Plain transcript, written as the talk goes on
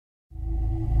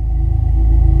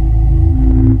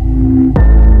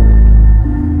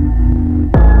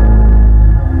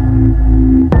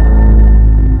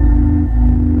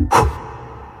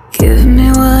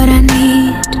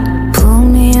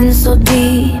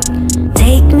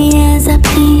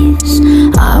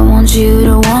I want you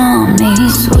to want me,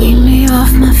 sweep me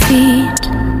off my feet,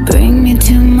 bring me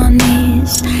to my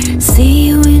knees, see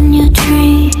you in your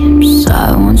dreams.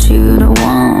 I want you to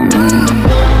want me.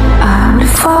 I would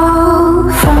fall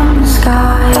from the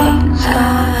sky,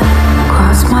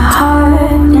 cross my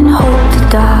heart and hope to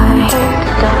die,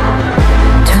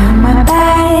 turn my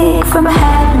back from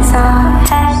heaven's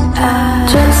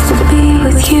eyes, just to be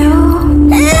with you.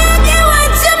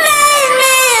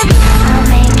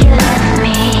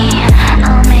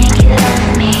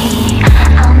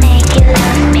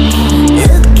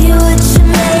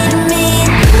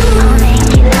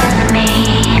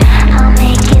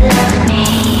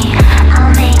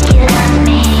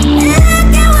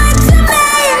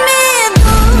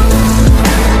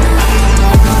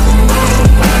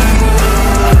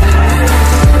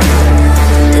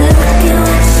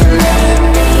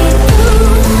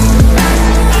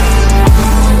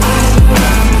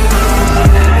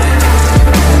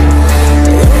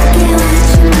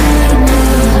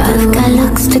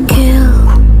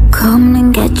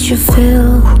 You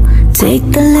feel, take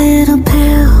the little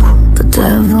pill, the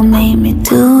devil made me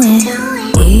do it.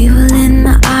 Evil in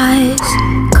the eyes,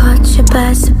 caught you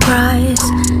by surprise,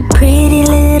 pretty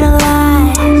little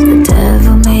lies, the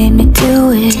devil made me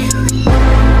do it.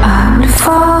 I would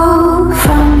fall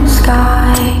from the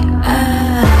sky,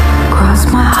 cross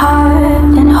my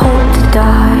heart and hope to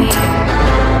die,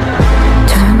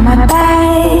 turn my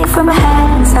back from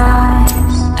heaven's eyes,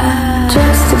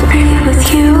 just to be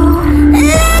with you.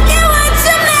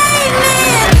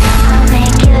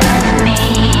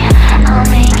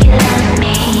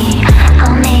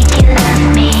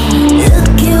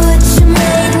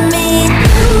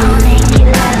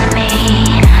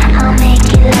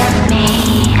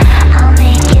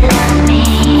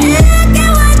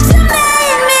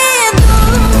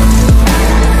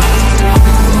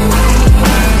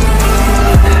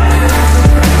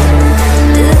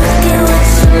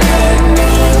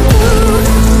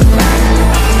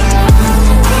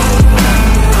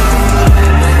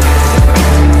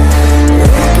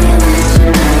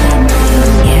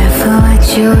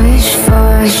 You wish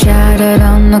for, shattered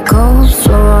on the cold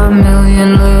floor, a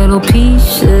million little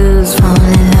pieces fall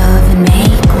in love and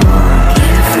make war.